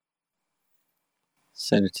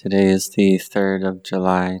So today is the 3rd of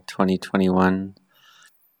July, 2021.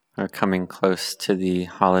 We're coming close to the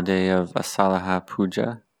holiday of Asalaha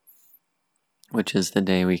Puja, which is the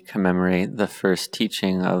day we commemorate the first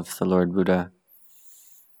teaching of the Lord Buddha.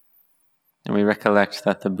 And we recollect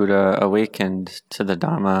that the Buddha awakened to the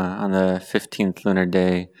Dhamma on the 15th lunar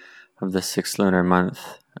day of the 6th lunar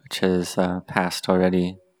month, which has passed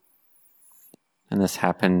already. And this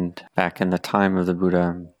happened back in the time of the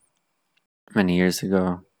Buddha many years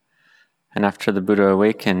ago. And after the Buddha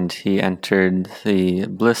awakened, he entered the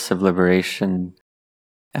bliss of liberation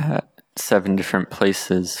at 7 different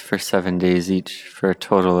places for 7 days each, for a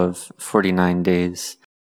total of 49 days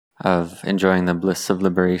of enjoying the bliss of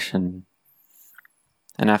liberation.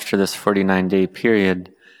 And after this 49-day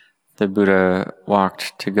period, the Buddha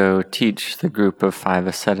walked to go teach the group of 5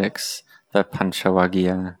 ascetics, the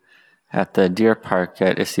Panchavaggiya, at the deer park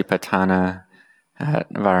at Isipatana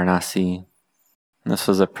at Varanasi. This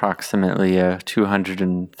was approximately a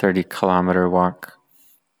 230-kilometer walk.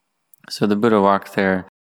 So the Buddha walked there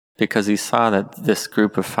because he saw that this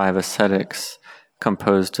group of 5 ascetics,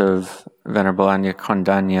 composed of Venerable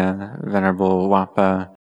Anyakondanya, Venerable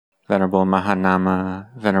Wapa, Venerable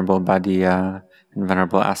Mahanama, Venerable Bhaddiya, and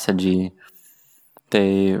Venerable Assaji,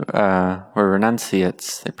 they were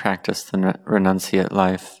renunciates. They practiced the renunciate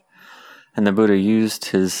life. And the Buddha used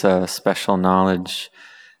his special knowledge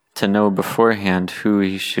to know beforehand who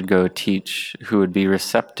he should go teach, who would be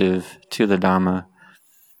receptive to the Dhamma.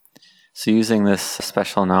 So using this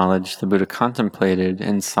special knowledge, the Buddha contemplated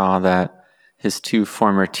and saw that his 2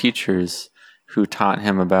 former teachers who taught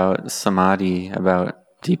him about samadhi, about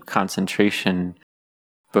deep concentration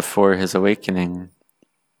before his awakening,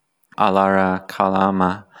 Alara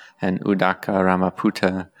Kalama and Udaka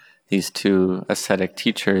Ramaputta, these 2 ascetic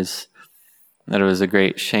teachers, that it was a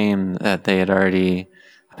great shame that they had already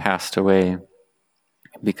passed away,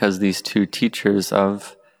 because these 2 teachers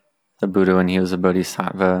of the Buddha when he was a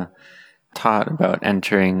bodhisattva taught about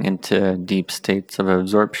entering into deep states of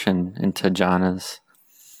absorption, into jhanas.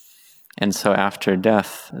 And so after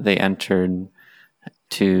death, they entered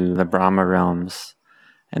to the Brahma realms,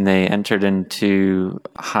 and they entered into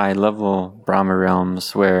high-level Brahma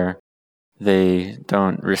realms where they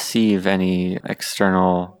don't receive any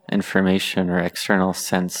external information or external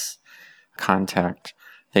sense contact.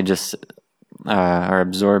 They just are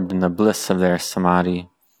absorbed in the bliss of their samadhi,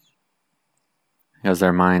 because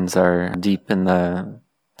their minds are deep in the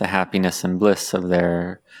happiness and bliss of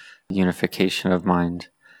their unification of mind.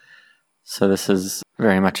 So this is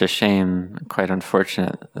very much a shame, quite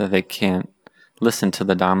unfortunate, that they can't listen to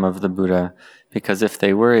the Dhamma of the Buddha, because if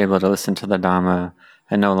they were able to listen to the Dhamma,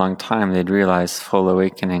 in no long time they'd realize full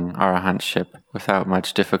awakening, arahantship, without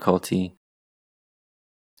much difficulty.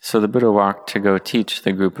 So the Buddha walked to go teach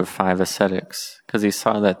the group of 5 ascetics, because he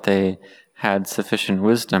saw that they had sufficient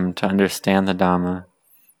wisdom to understand the Dhamma.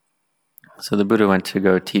 So the Buddha went to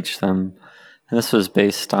go teach them, and this was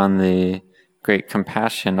based on the great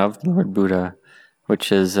compassion of the Lord Buddha,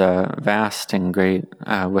 which is vast and great,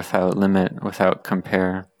 without limit, without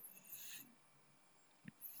compare.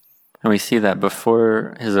 And we see that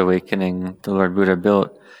before his awakening, the Lord Buddha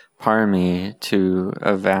built parami to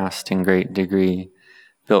a vast and great degree,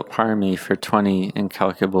 built parami for 20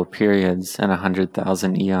 incalculable periods and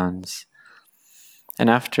 100,000 eons. And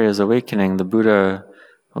after his awakening, the Buddha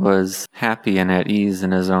was happy and at ease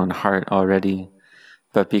in his own heart already,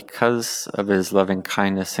 but because of his loving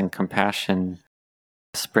kindness and compassion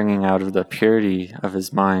springing out of the purity of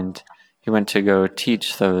his mind, he went to go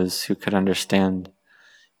teach those who could understand.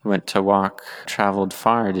 He went to walk, traveled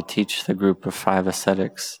far to teach the group of 5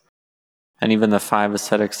 ascetics. And even the 5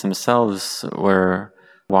 ascetics themselves were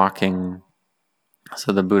walking,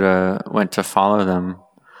 so the Buddha went to follow them.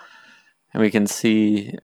 And we can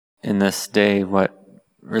see in this day what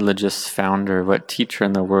religious founder, what teacher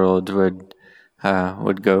in the world would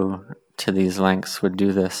go to these lengths, would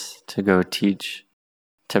do this, to go teach,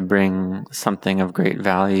 to bring something of great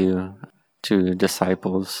value to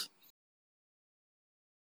disciples.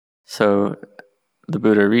 So the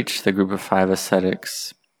Buddha reached the group of 5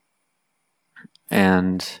 ascetics,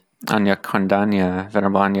 and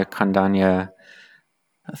Venerable Anyakondanya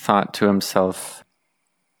thought to himself,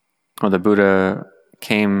 well, the Buddha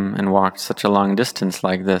came and walked such a long distance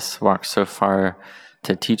like this, walked so far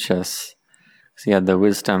to teach us. He had the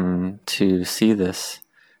wisdom to see this.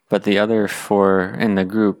 But the other 4 in the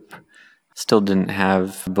group still didn't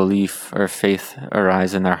have belief or faith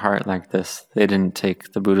arise in their heart like this. They didn't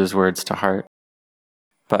take the Buddha's words to heart.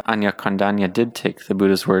 But Anyakondanya did take the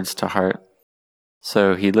Buddha's words to heart.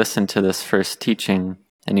 So he listened to this first teaching,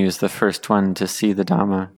 and he was the first one to see the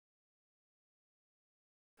Dhamma.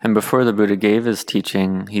 And before the Buddha gave his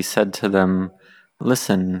teaching, he said to them,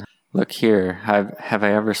 "Listen, look here, have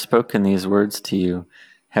I ever spoken these words to you?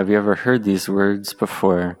 Have you ever heard these words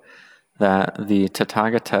before? That the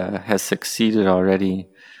Tathagata has succeeded already.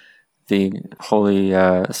 The holy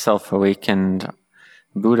self-awakened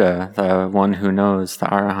Buddha, the one who knows, the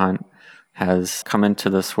Arahant, has come into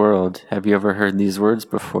this world. Have you ever heard these words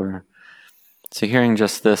before?" So hearing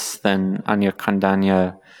just this, then Anya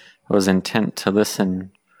Kandanya was intent to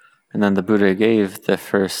listen. And then the Buddha gave the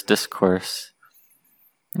first discourse.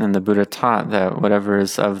 And the Buddha taught that whatever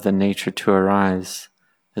is of the nature to arise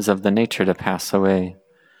is of the nature to pass away.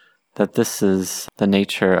 That this is the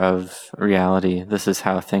nature of reality. This is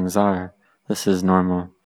how things are. This is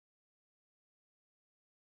normal.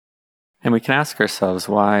 And we can ask ourselves,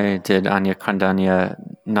 why did Anya Kandanya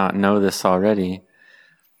not know this already?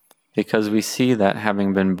 Because we see that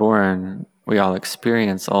having been born, we all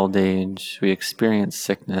experience old age, we experience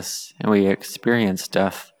sickness, and we experience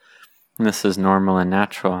death. And this is normal and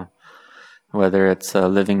natural. Whether it's a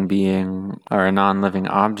living being or a non-living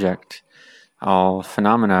object, all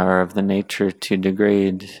phenomena are of the nature to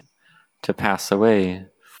degrade, to pass away.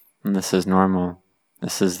 And this is normal.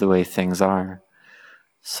 This is the way things are.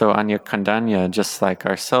 So Anya Kandanya, just like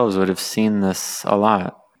ourselves, would have seen this a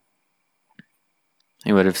lot.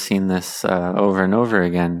 He would have seen this over and over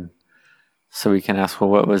again. So we can ask, well,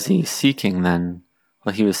 what was he seeking then?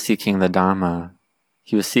 Well, he was seeking the Dhamma.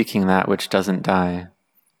 He was seeking that which doesn't die.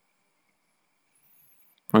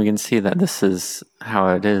 We can see that this is how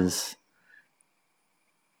it is.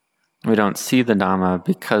 We don't see the Dhamma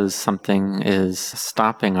because something is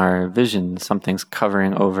stopping our vision, something's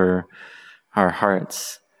covering over our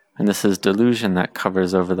hearts. And this is delusion that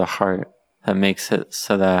covers over the heart, that makes it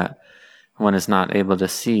so that one is not able to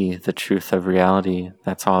see the truth of reality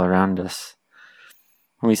that's all around us.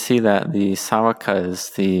 We see that the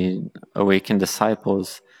Savakas, the awakened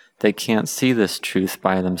disciples, they can't see this truth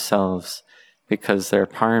by themselves because their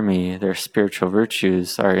parami, their spiritual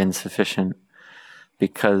virtues, are insufficient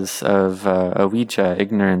because of avijja,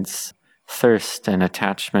 ignorance, thirst, and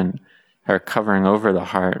attachment are covering over the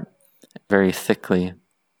heart very thickly.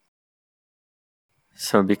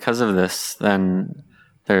 So because of this, then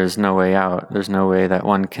there's no way out. There's no way that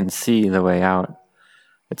one can see the way out.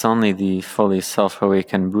 It's only the fully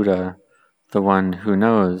self-awakened Buddha, the one who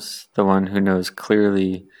knows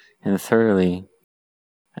clearly and thoroughly.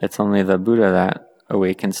 It's only the Buddha that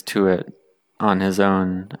awakens to it on his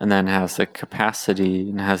own and then has the capacity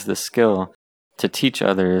and has the skill to teach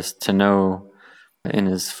others to know in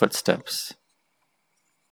his footsteps,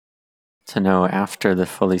 to know after the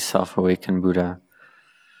fully self-awakened Buddha.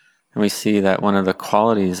 And we see that one of the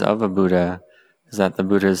qualities of a Buddha is that the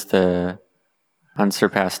Buddha is the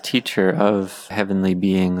unsurpassed teacher of heavenly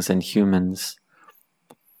beings and humans.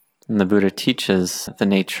 And the Buddha teaches the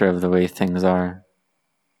nature of the way things are.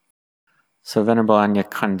 So Venerable Anya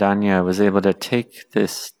Kandanya was able to take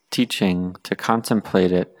this teaching, to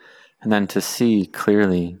contemplate it, and then to see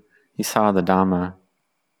clearly. He saw the Dhamma.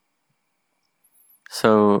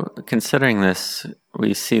 So considering this,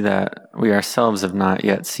 we see that we ourselves have not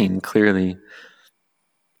yet seen clearly.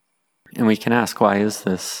 And we can ask, why is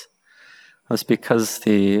this? Well, it's because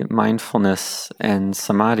the mindfulness and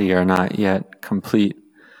samadhi are not yet complete.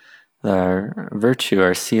 The virtue,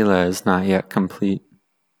 our sila, is not yet complete.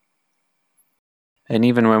 And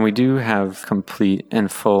even when we do have complete and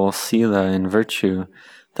full sila and virtue,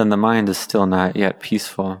 then the mind is still not yet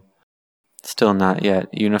peaceful, still not yet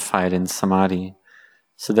unified in samadhi.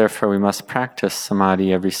 So therefore we must practice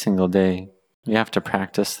samadhi every single day. We have to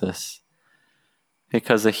practice this.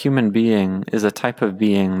 Because a human being is a type of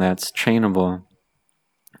being that's trainable.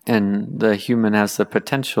 And the human has the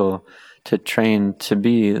potential to train to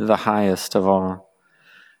be the highest of all.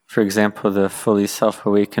 For example, the fully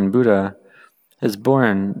self-awakened Buddha is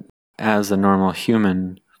born as a normal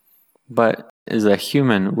human, but is a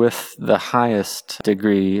human with the highest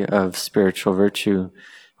degree of spiritual virtue,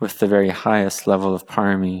 with the very highest level of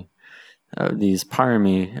parami. These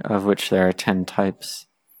parami, of which there are 10 types.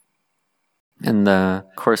 In the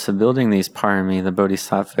course of building these parami, the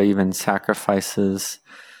Bodhisattva even sacrifices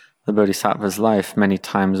the Bodhisattva's life many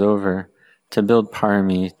times over to build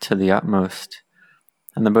parami to the utmost.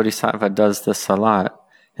 And the Bodhisattva does this a lot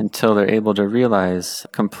until they're able to realize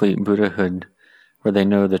complete Buddhahood, where they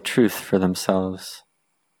know the truth for themselves.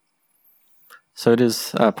 So it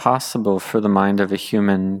is possible for the mind of a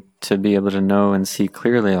human to be able to know and see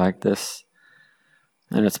clearly like this.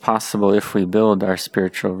 And it's possible if we build our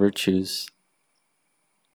spiritual virtues.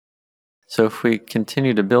 So if we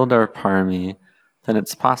continue to build our parami, then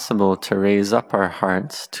it's possible to raise up our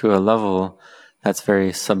hearts to a level that's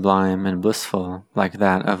very sublime and blissful, like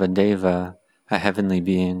that of a deva, a heavenly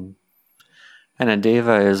being. And a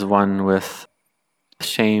deva is one with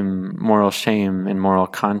moral shame and moral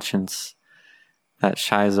conscience that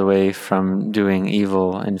shies away from doing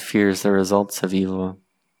evil and fears the results of evil.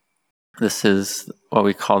 This is what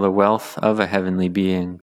we call the wealth of a heavenly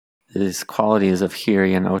being, these qualities of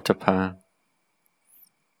Hiri and Ottappa.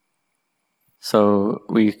 So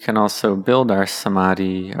we can also build our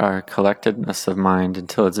samadhi, our collectedness of mind,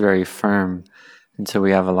 until it's very firm, until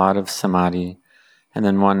we have a lot of samadhi. And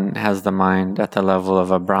then one has the mind at the level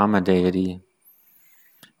of a Brahma deity.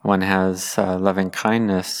 One has loving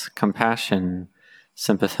kindness, compassion,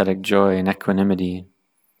 sympathetic joy, and equanimity.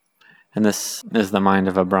 And this is the mind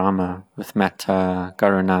of a Brahma, with metta,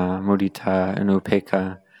 karuna, mudita, and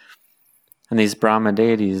upekkha. And these Brahma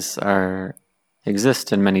deities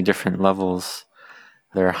exist in many different levels.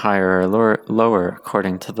 They're higher or lower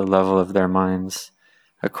according to the level of their minds,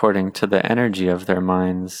 according to the energy of their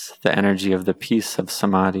minds, the energy of the peace of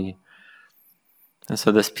samadhi. And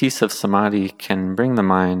so this peace of samadhi can bring the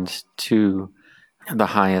mind to the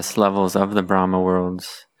highest levels of the Brahma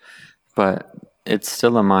worlds, but it's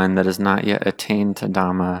still a mind that has not yet attained to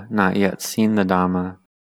Dhamma, not yet seen the Dhamma.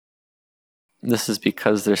 This is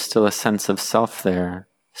because there's still a sense of self there,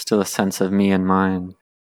 still a sense of me and mine.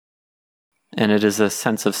 And it is a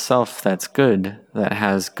sense of self that's good, that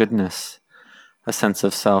has goodness, a sense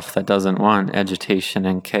of self that doesn't want agitation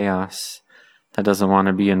and chaos, that doesn't want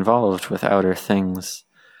to be involved with outer things,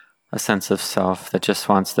 a sense of self that just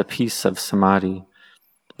wants the peace of samadhi,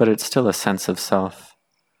 but it's still a sense of self.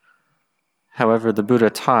 However, the Buddha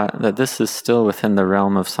taught that this is still within the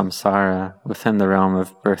realm of samsara, within the realm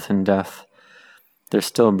of birth and death. There's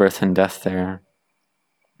still birth and death there.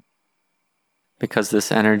 Because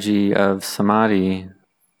this energy of samadhi,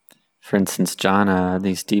 for instance jhana,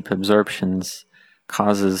 these deep absorptions,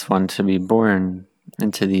 causes one to be born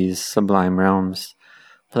into these sublime realms.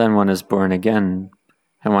 But then one is born again,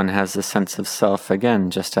 and one has the sense of self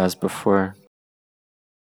again, just as before.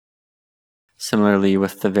 Similarly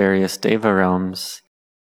with the various deva realms,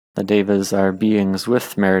 the devas are beings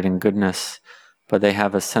with merit and goodness, but they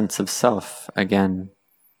have a sense of self again.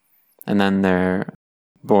 And then they're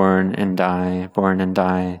born and die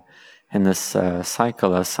in this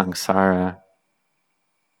cycle of samsara.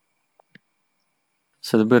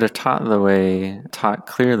 So the Buddha taught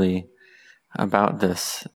clearly about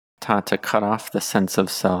this, taught to cut off the sense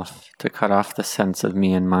of self, to cut off the sense of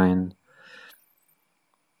me and mine.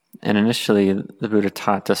 And initially, the Buddha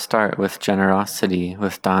taught to start with generosity,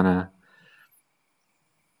 with dana.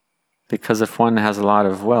 Because if one has a lot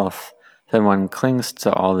of wealth, then one clings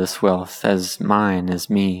to all this wealth as mine,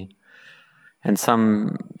 as me. And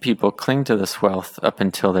some people cling to this wealth up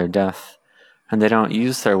until their death, and they don't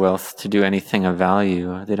use their wealth to do anything of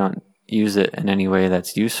value. They don't use it in any way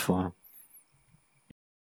that's useful.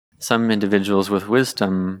 Some individuals with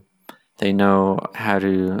wisdom, they know how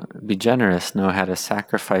to be generous, know how to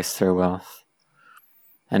sacrifice their wealth.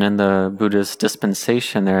 And in the Buddha's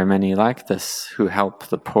dispensation, there are many like this who help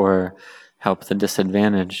the poor, help the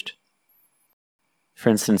disadvantaged. For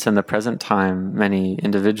instance, in the present time, many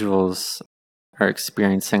individuals are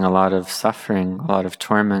experiencing a lot of suffering, a lot of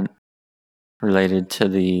torment related to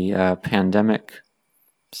the pandemic.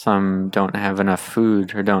 Some don't have enough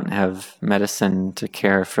food or don't have medicine to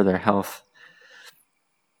care for their health.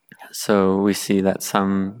 So we see that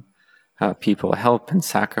some people help and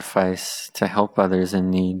sacrifice to help others in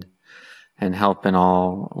need and help in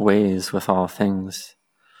all ways with all things.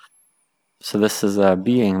 So this is a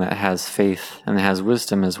being that has faith and has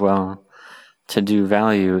wisdom as well to do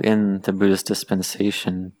value in the Buddhist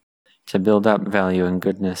dispensation, to build up value and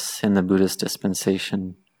goodness in the Buddhist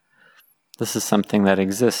dispensation. This is something that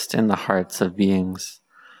exists in the hearts of beings,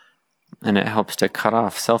 and it helps to cut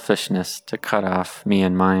off selfishness, to cut off me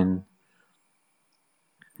and mine,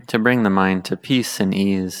 to bring the mind to peace and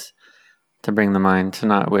ease, to bring the mind to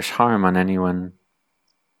not wish harm on anyone.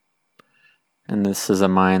 And this is a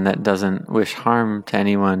mind that doesn't wish harm to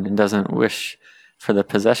anyone and doesn't wish for the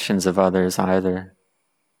possessions of others either.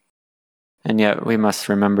 And yet we must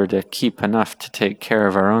remember to keep enough to take care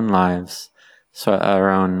of our own lives, so our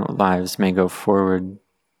own lives may go forward.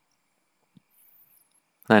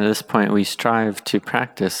 And at this point we strive to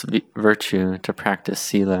practice virtue, to practice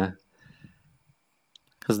sila.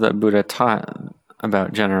 Because the Buddha taught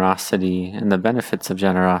about generosity and the benefits of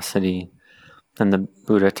generosity, then the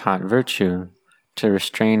Buddha taught virtue, to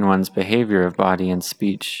restrain one's behavior of body and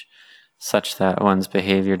speech, such that one's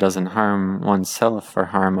behavior doesn't harm oneself or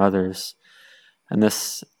harm others. And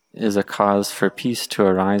this is a cause for peace to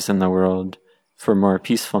arise in the world, for more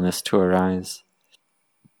peacefulness to arise.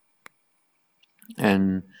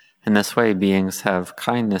 And in this way, beings have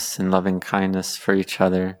kindness and loving kindness for each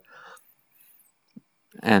other.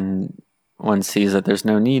 And one sees that there's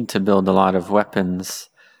no need to build a lot of weapons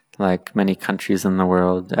like many countries in the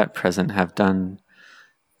world at present have done.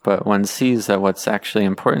 But one sees that what's actually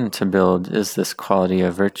important to build is this quality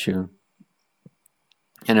of virtue.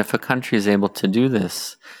 And if a country is able to do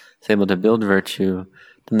this, is able to build virtue,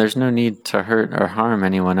 then there's no need to hurt or harm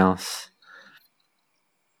anyone else.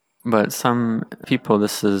 But some people,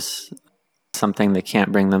 this is something they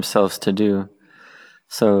can't bring themselves to do.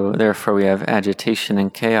 So therefore we have agitation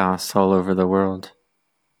and chaos all over the world.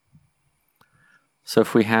 So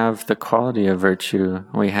if we have the quality of virtue,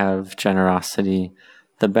 we have generosity,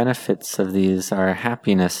 the benefits of these are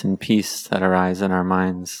happiness and peace that arise in our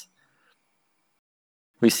minds.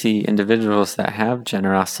 We see individuals that have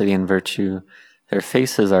generosity and virtue, their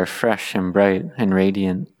faces are fresh and bright and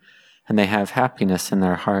radiant, and they have happiness in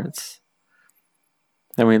their hearts.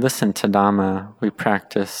 Then we listen to Dhamma, we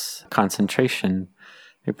practice concentration,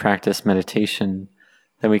 we practice meditation,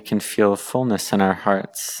 then we can feel fullness in our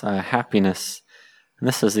hearts, happiness. And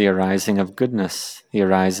this is the arising of goodness, the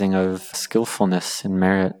arising of skillfulness and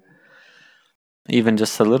merit. Even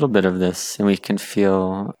just a little bit of this, and we can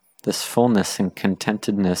feel this fullness and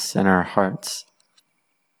contentedness in our hearts.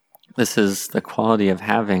 This is the quality of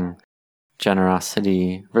having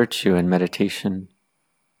generosity, virtue, and meditation.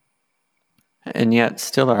 And yet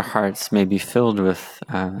still our hearts may be filled with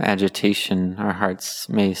agitation, our hearts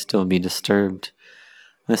may still be disturbed.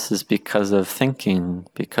 This is because of thinking,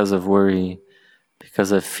 because of worry,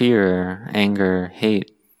 because of fear, anger,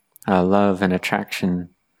 hate, love, and attraction.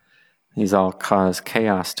 These all cause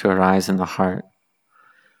chaos to arise in the heart.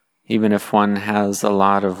 Even if one has a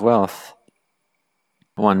lot of wealth,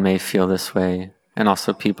 one may feel this way. And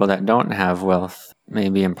also people that don't have wealth,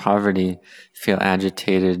 maybe in poverty, feel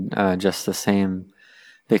agitated just the same,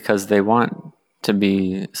 because they want to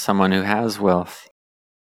be someone who has wealth.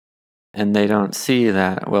 And they don't see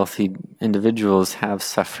that wealthy individuals have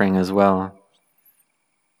suffering as well.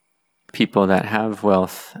 People that have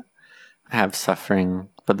wealth have suffering,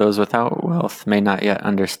 but those without wealth may not yet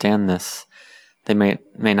understand this. They may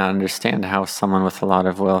not understand how someone with a lot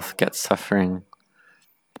of wealth gets suffering,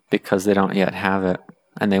 because they don't yet have it,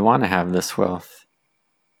 and they want to have this wealth.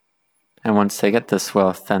 And once they get this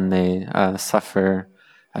wealth, then they suffer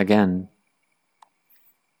again.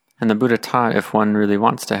 And the Buddha taught, if one really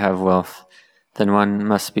wants to have wealth, then one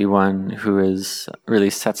must be one who really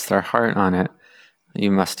sets their heart on it. You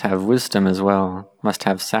must have wisdom as well, must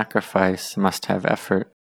have sacrifice, must have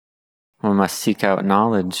effort. One must seek out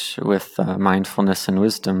knowledge with mindfulness and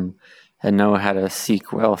wisdom, and know how to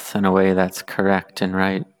seek wealth in a way that's correct and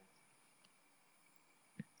right.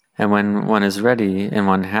 And when one is ready and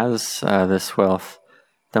one has this wealth,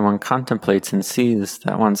 then one contemplates and sees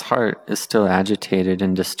that one's heart is still agitated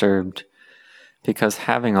and disturbed, because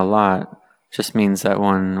having a lot just means that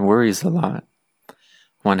one worries a lot.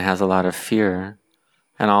 One has a lot of fear,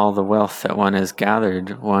 and all the wealth that one has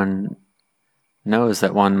gathered, one knows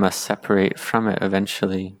that one must separate from it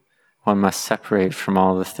eventually. One must separate from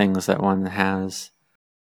all the things that one has.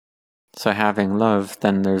 So having love,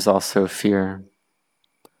 then there's also fear.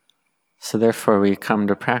 So therefore we come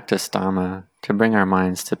to practice Dhamma, to bring our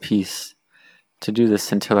minds to peace, to do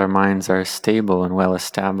this until our minds are stable and well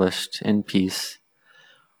established in peace.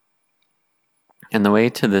 And the way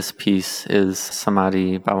to this peace is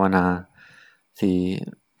Samadhi Bhavana, the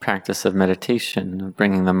practice of meditation,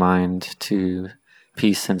 bringing the mind to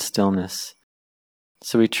peace and stillness.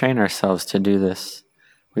 So we train ourselves to do this.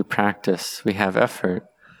 We practice, we have effort,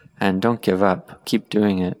 and don't give up. Keep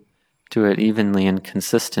doing it. Do it evenly and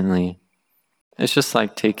consistently. It's just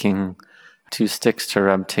like taking 2 sticks to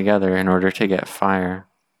rub together in order to get fire.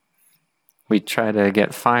 We try to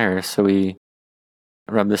get fire, so we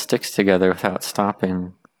rub the sticks together without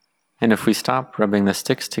stopping. And if we stop rubbing the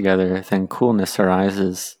sticks together, then coolness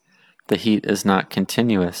arises. The heat is not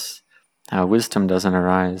continuous. Wisdom doesn't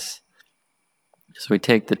arise. So we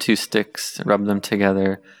take the 2 sticks, rub them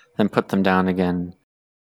together, then put them down again.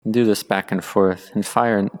 And do this back and forth, and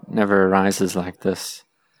fire never arises like this.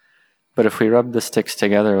 But if we rub the sticks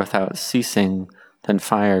together without ceasing, then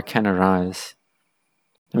fire can arise.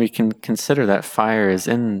 And we can consider that fire is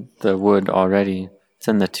in the wood already. It's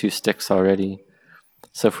in the 2 sticks already.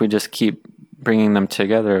 So if we just keep bringing them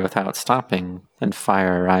together without stopping, then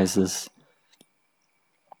fire arises.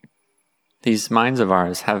 These minds of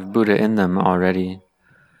ours have Buddha in them already.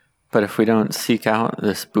 But if we don't seek out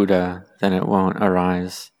this Buddha, then it won't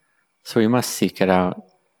arise. So we must seek it out.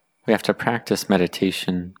 We have to practice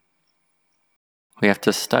meditation. We have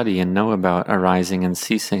to study and know about arising and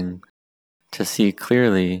ceasing, to see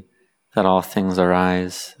clearly that all things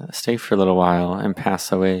arise, stay for a little while, and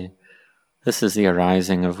pass away. This is the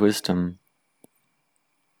arising of wisdom.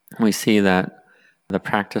 We see that the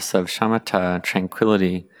practice of shamatha,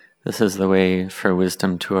 tranquility, this is the way for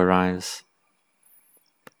wisdom to arise.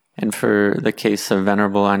 And for the case of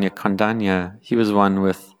Venerable Anya Kondanya, he was one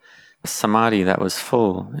with a samadhi that was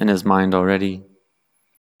full in his mind already.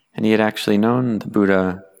 And he had actually known the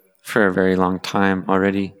Buddha for a very long time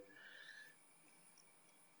already.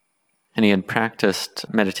 And he had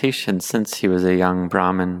practiced meditation since he was a young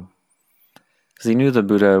Brahmin. Because he knew the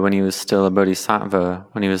Buddha when he was still a bodhisattva,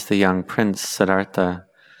 when he was the young prince Siddhartha,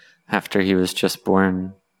 after he was just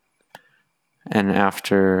born. And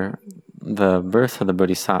after the birth of the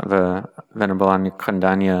bodhisattva, Venerable Anya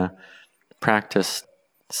Kondanya practiced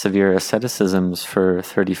severe asceticisms for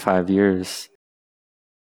 35 years.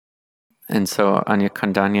 And so Anya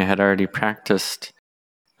Kondanya had already practiced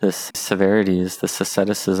this severities, this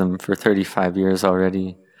asceticism for 35 years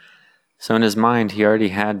already. So in his mind, he already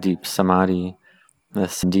had deep samadhi,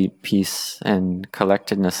 this deep peace and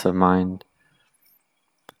collectedness of mind.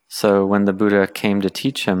 So when the Buddha came to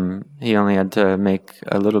teach him, he only had to make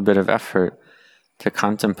a little bit of effort to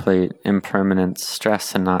contemplate impermanence,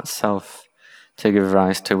 stress, and not self, to give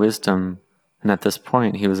rise to wisdom. And at this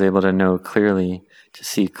point, he was able to know clearly, to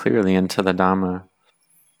see clearly into the Dhamma.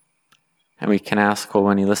 And we can ask, well,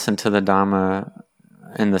 when he listened to the Dhamma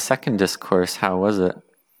in the second discourse, how was it?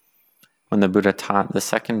 When the Buddha taught the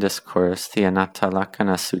second discourse, the Anatta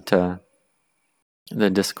Lakkhana Sutta, the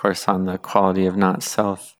discourse on the quality of not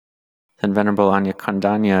self, then Venerable Anya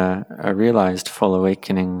Kondanya realized full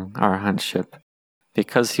awakening, arahantship.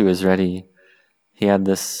 Because he was ready, he had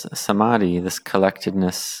this samadhi, this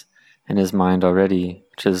collectedness in his mind already,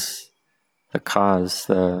 which is the cause,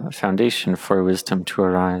 the foundation for wisdom to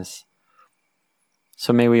arise.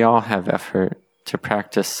 So may we all have effort to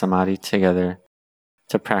practice samadhi together,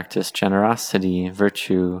 to practice generosity,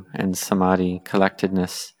 virtue, and samadhi,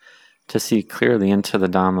 collectedness, to see clearly into the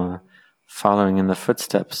Dhamma, following in the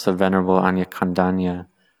footsteps of Venerable Anya Kondanya,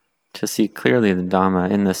 to see clearly the Dhamma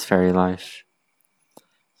in this very life.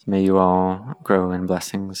 May you all grow in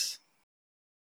blessings.